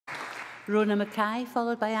Rona Mackay,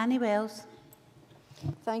 followed by Annie Wells.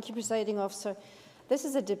 Thank you, Presiding Officer. This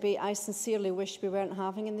is a debate I sincerely wish we weren't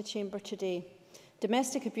having in the Chamber today.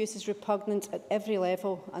 Domestic abuse is repugnant at every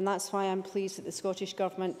level, and that's why I'm pleased that the Scottish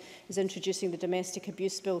Government is introducing the Domestic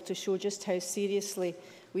Abuse Bill to show just how seriously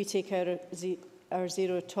we take our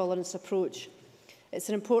zero-tolerance approach. It's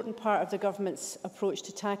an important part of the Government's approach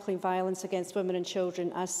to tackling violence against women and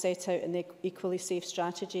children as set out in the Equally Safe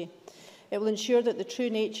strategy. It will ensure that the true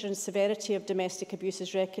nature and severity of domestic abuse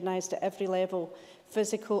is recognised at every level,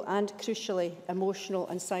 physical and, crucially, emotional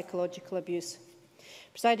and psychological abuse.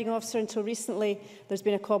 Presiding Officer, until recently, there's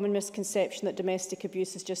been a common misconception that domestic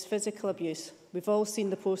abuse is just physical abuse. We've all seen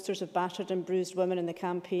the posters of battered and bruised women in the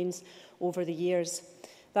campaigns over the years.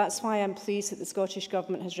 That's why I'm pleased that the Scottish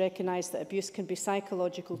Government has recognised that abuse can be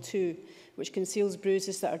psychological too, which conceals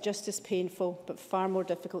bruises that are just as painful but far more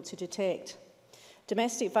difficult to detect.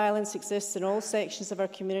 Domestic violence exists in all sections of our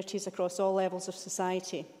communities across all levels of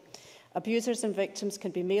society. Abusers and victims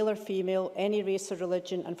can be male or female, any race or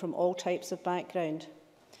religion, and from all types of background.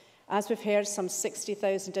 As we've heard, some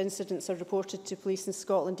 60,000 incidents are reported to police in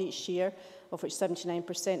Scotland each year, of which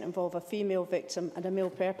 79% involve a female victim and a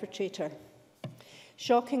male perpetrator.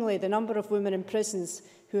 Shockingly, the number of women in prisons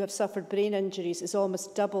who have suffered brain injuries is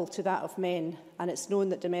almost double to that of men, and it's known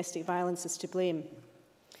that domestic violence is to blame.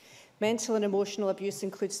 Mental and emotional abuse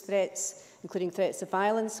includes threats, including threats of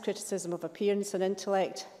violence, criticism of appearance and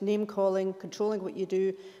intellect, name-calling, controlling what you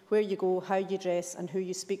do, where you go, how you dress and who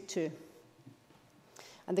you speak to.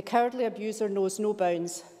 And the cowardly abuser knows no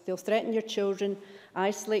bounds. They'll threaten your children,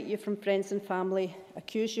 isolate you from friends and family,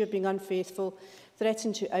 accuse you of being unfaithful,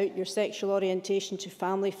 threaten to out your sexual orientation to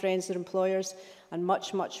family, friends or employers, and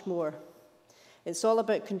much, much more. It's all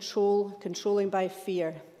about control, controlling by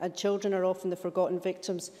fear, and children are often the forgotten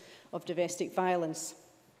victims of domestic violence.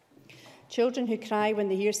 Children who cry when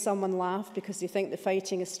they hear someone laugh because they think the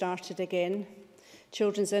fighting has started again.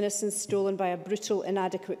 Children's innocence stolen by a brutal,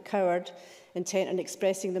 inadequate coward intent on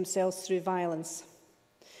expressing themselves through violence.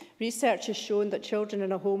 Research has shown that children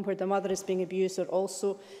in a home where the mother is being abused are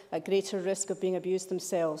also at greater risk of being abused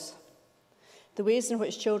themselves. The ways in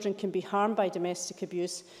which children can be harmed by domestic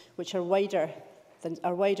abuse, which are wider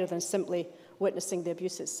than simply witnessing the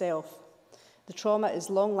abuse itself. The trauma is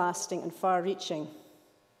long-lasting and far-reaching.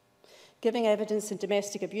 Giving evidence in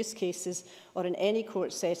domestic abuse cases or in any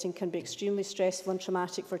court setting can be extremely stressful and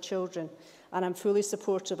traumatic for children, and I'm fully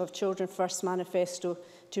supportive of Children First manifesto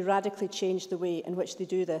to radically change the way in which they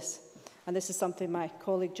do this. And this is something my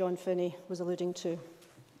colleague John Finney was alluding to.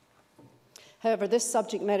 However, this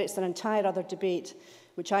subject merits an entire other debate,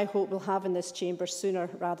 which I hope we'll have in this chamber sooner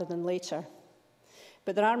rather than later.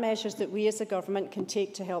 But there are measures that we as a government can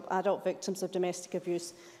take to help adult victims of domestic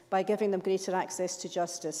abuse by giving them greater access to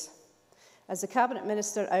justice. As the Cabinet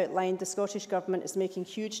Minister outlined, the Scottish Government is making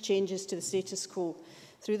huge changes to the status quo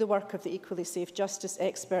through the work of the Equally Safe Justice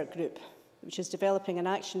Expert Group, which is developing an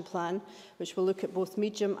action plan which will look at both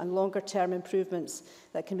medium and longer-term improvements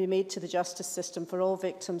that can be made to the justice system for all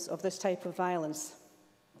victims of this type of violence.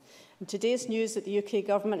 In today's news that the UK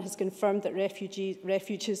Government has confirmed that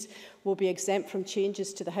refugees will be exempt from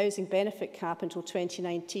changes to the housing benefit cap until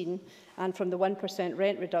 2019 and from the 1%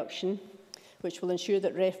 rent reduction, which will ensure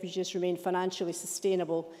that refugees remain financially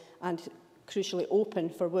sustainable and, crucially, open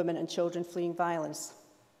for women and children fleeing violence.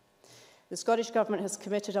 The Scottish Government has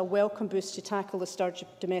committed a welcome boost to tackle the scourge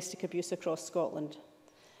of domestic abuse across Scotland.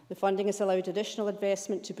 The funding has allowed additional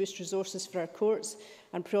investment to boost resources for our courts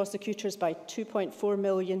and prosecutors by £2.4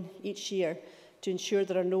 million each year to ensure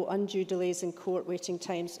there are no undue delays in court waiting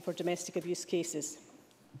times for domestic abuse cases.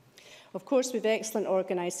 Of course, we have excellent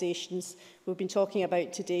organisations we've been talking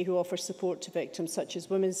about today who offer support to victims, such as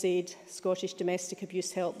Women's Aid, Scottish Domestic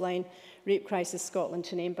Abuse Helpline, Rape Crisis Scotland,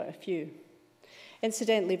 to name but a few.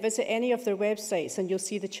 Incidentally, visit any of their websites and you'll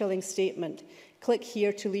see the chilling statement, "Click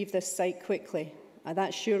here to leave this site quickly." And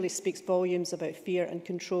that surely speaks volumes about fear and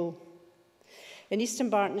control. In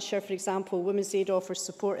Eastern Bartonshire, for example, Women's Aid offers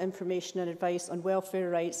support, information and advice on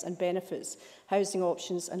welfare rights and benefits, housing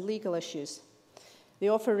options and legal issues. They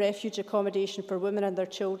offer refuge accommodation for women and their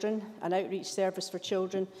children, an outreach service for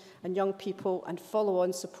children and young people, and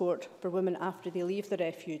follow-on support for women after they leave the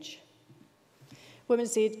refuge.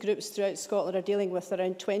 Women's aid groups throughout Scotland are dealing with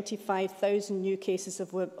around 25,000 new cases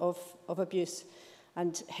of abuse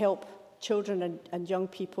and help children and young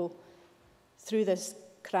people through this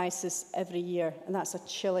crisis every year, and that's a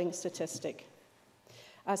chilling statistic.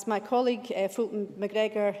 As my colleague Fulton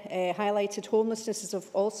McGregor highlighted, homelessness is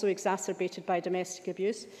also exacerbated by domestic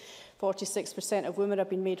abuse. 46% of women have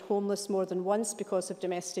been made homeless more than once because of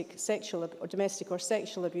domestic or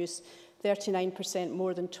sexual abuse, 39%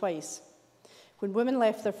 more than twice. When women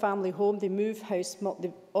left their family home, they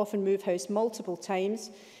often move house multiple times,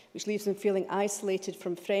 which leaves them feeling isolated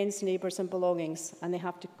from friends, neighbours and belongings, and they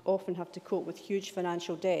often have to cope with huge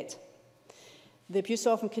financial debt. The abuse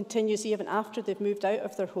often continues even after they've moved out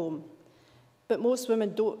of their home. But most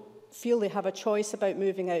women don't feel they have a choice about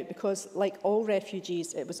moving out because, like all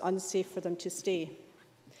refugees, it was unsafe for them to stay.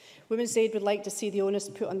 Women's Aid would like to see the onus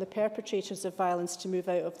put on the perpetrators of violence to move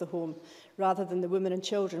out of the home, rather than the women and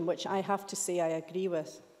children, which I have to say I agree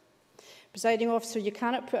with. Presiding Officer, you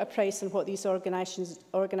cannot put a price on what these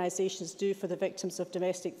organisations do for the victims of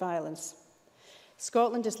domestic violence.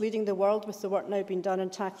 Scotland is leading the world with the work now being done on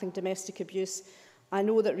tackling domestic abuse. I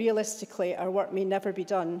know that realistically our work may never be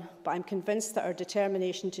done, but I'm convinced that our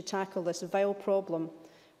determination to tackle this vile problem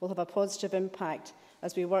will have a positive impact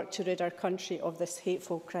as we work to rid our country of this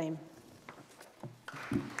hateful crime.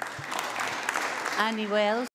 Annie Wells.